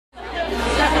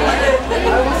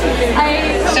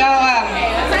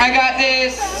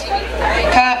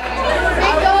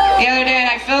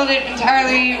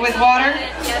with water.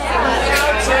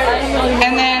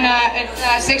 And then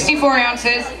it's 64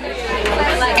 ounces.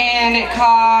 And it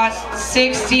costs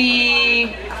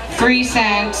 63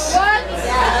 cents.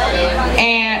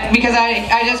 And because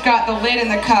I just got the lid in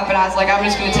the cup and I was like, I'm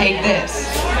just going to take this.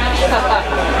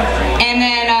 And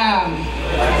then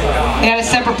they had a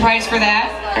separate price for that.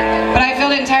 But I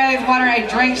filled it entirely with water. I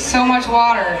drank so much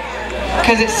water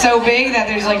because it's so big that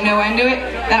there's like no end to it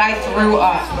that I threw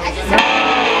up.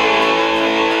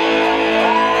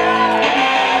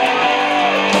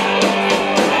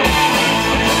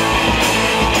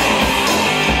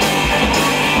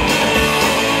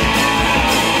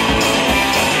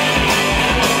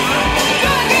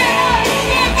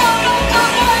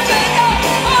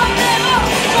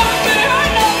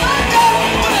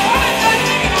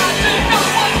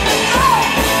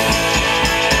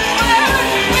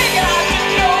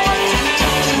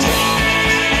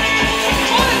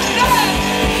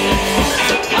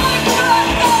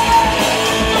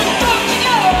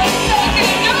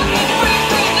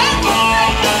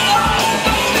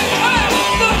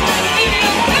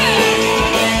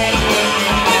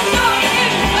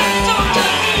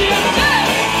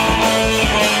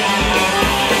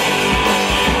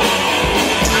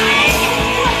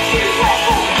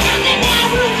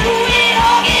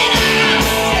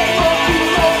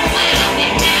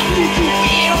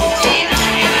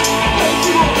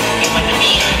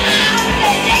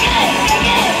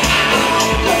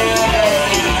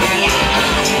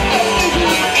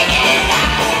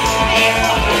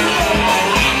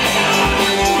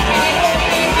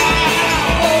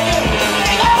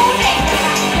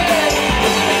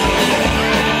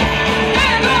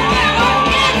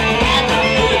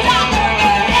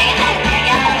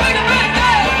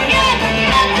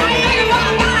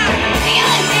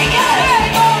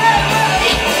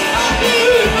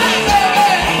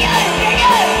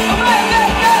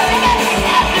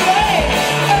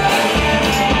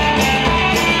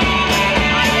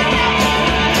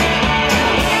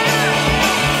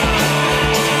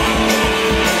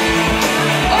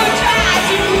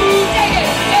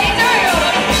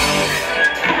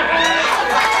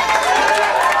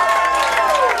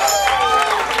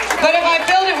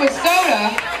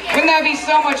 Wouldn't that be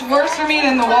so much worse for me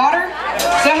than the water?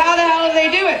 So how the hell do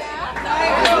they do it?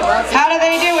 How do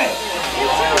they do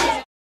it?